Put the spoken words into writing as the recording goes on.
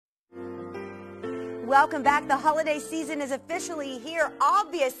Welcome back. The holiday season is officially here.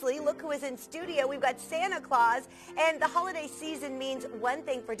 Obviously, look who is in studio. We've got Santa Claus, and the holiday season means one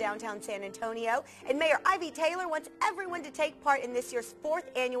thing for downtown San Antonio. And Mayor Ivy Taylor wants everyone to take part in this year's 4th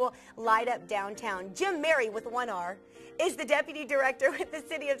annual Light Up Downtown. Jim Mary, with one R, is the Deputy Director with the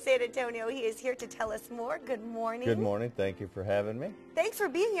City of San Antonio. He is here to tell us more. Good morning. Good morning. Thank you for having me. Thanks for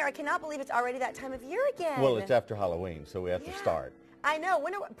being here. I cannot believe it's already that time of year again. Well, it's after Halloween, so we have to start. I know.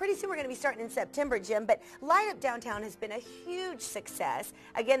 Pretty soon we're going to be starting in September, Jim, but Light Up Downtown has been a huge success.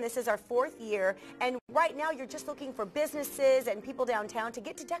 Again, this is our 4th year, and right now you're just looking for businesses and people downtown to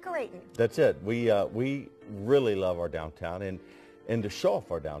get to decorating. That's it. We really love our downtown, and to show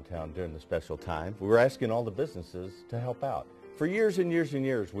off our downtown during the special time, we were asking all the businesses to help out. For years and years and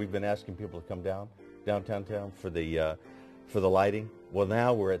years, we've been asking people to come downtown town for the lighting. Well,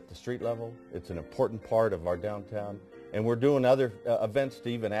 now we're at the street level. It's an important part of our downtown. And we're doing other events to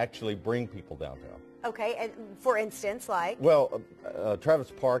even actually bring people downtown. Okay, and for instance, like? Well, Travis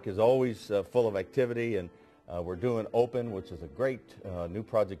Park is always full of activity, and we're doing Open, which is a great new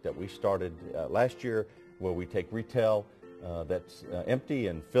project that we started last year, where we take retail that's empty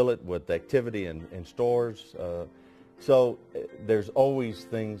and fill it with activity in stores. So there's always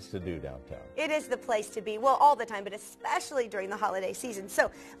things to do downtown. It is the place to be, well, all the time, but especially during the holiday season.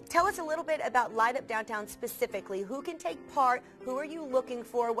 So tell us a little bit about Light Up Downtown specifically. Who can take part? Who are you looking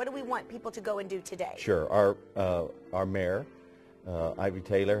for? What do we want people to go and do today? Sure. Our mayor, Ivy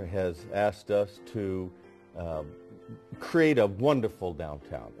Taylor, has asked us to create a wonderful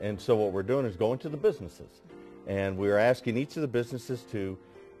downtown. And so what we're doing is going to the businesses. And we're asking each of the businesses to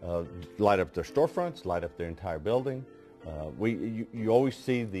light up their storefronts, light up their entire building. You always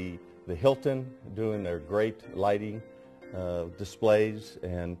see the Hilton doing their great lighting displays,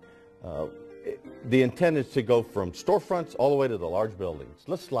 and the intent is to go from storefronts all the way to the large buildings.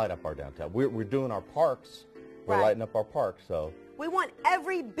 Let's light up our downtown. We're doing our parks. We're lighting up our parks. So we want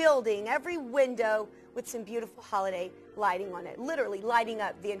every building, every window with some beautiful holiday lighting on it, literally lighting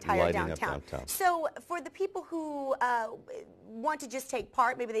up the entire downtown. So for the people who want to just take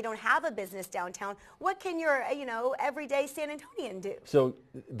part, maybe they don't have a business downtown, what can your, everyday San Antonian do? So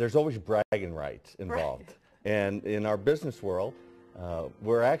there's always bragging rights involved. Right. And in our business world,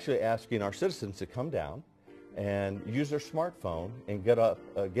 we're actually asking our citizens to come down and use their smartphone and get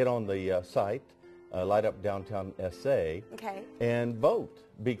on the site, Light Up Downtown SA, and vote.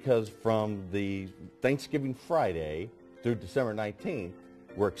 Because from the Thanksgiving Friday through December 19th,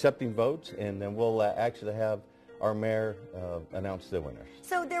 we're accepting votes, and then we'll actually have our mayor announce the winners.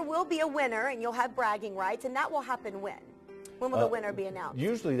 So there will be a winner, and you'll have bragging rights, and that will happen when? When will the winner be announced?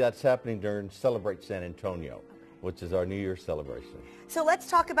 Usually that's happening during Celebrate San Antonio, which is our New Year's celebration. So let's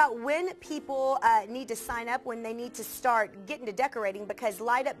talk about when people need to sign up, when they need to start getting to decorating, because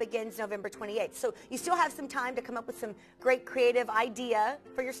Light Up begins November 28th. So you still have some time to come up with some great creative idea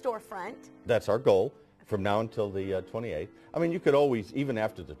for your storefront. That's our goal from now until the 28th. I mean, you could always, even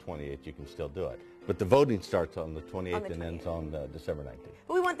after the 28th, you can still do it. But the voting starts on the 28th and ends on December 19th.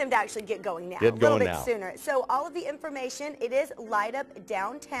 But we want them to actually get going now, a little bit sooner. So all of the information, it is Light Up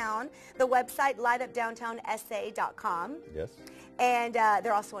Downtown. The website, lightupdowntownsa.com. Yes. And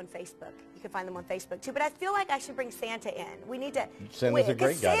they're also on Facebook. You can find them on Facebook too. But I feel like I should bring Santa in. We need to. Santa's a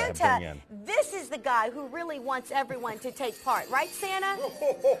great guy to bring in. This is the guy who really wants everyone to take part, right, Santa?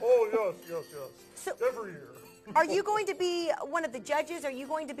 Yes. So, every year. Are you going to be one of the judges? Are you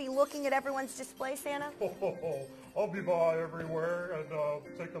going to be looking at everyone's display, Santa? I'll be by everywhere and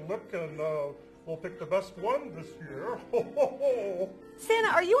take a look, and we'll pick the best one this year.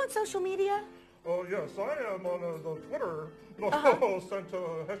 Santa, are you on social media? Oh, yes, I am on the Twitter.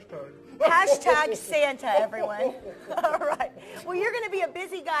 Santa hashtag. Hashtag Santa, everyone. All right. Well, you're going to be a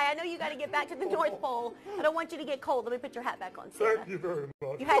busy guy. I know you got to get back to the North Pole. I don't want you to get cold. Let me put your hat back on, Santa. Thank you very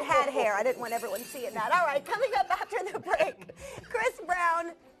much. You had hair. I didn't want everyone seeing that. All right. Coming up after the break, Chris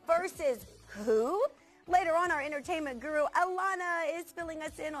Brown versus who? Later on, our entertainment guru, Alana, is filling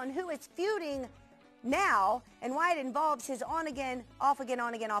us in on who is feuding now and why it involves his on-again, off-again,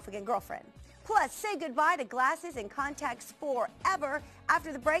 on-again, off-again girlfriend. Plus, say goodbye to glasses and contacts forever.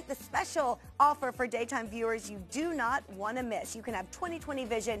 After the break, the special offer for daytime viewers you do not want to miss. You can have 20/20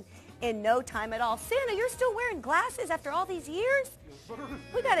 vision in no time at all. Santa, you're still wearing glasses after all these years?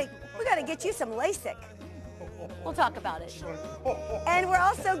 We gotta get you some LASIK. We'll talk about it. And we're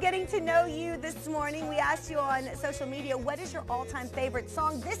also getting to know you this morning. We asked you on social media, what is your all-time favorite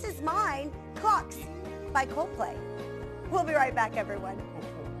song? This is mine, Clocks by Coldplay. We'll be right back, everyone.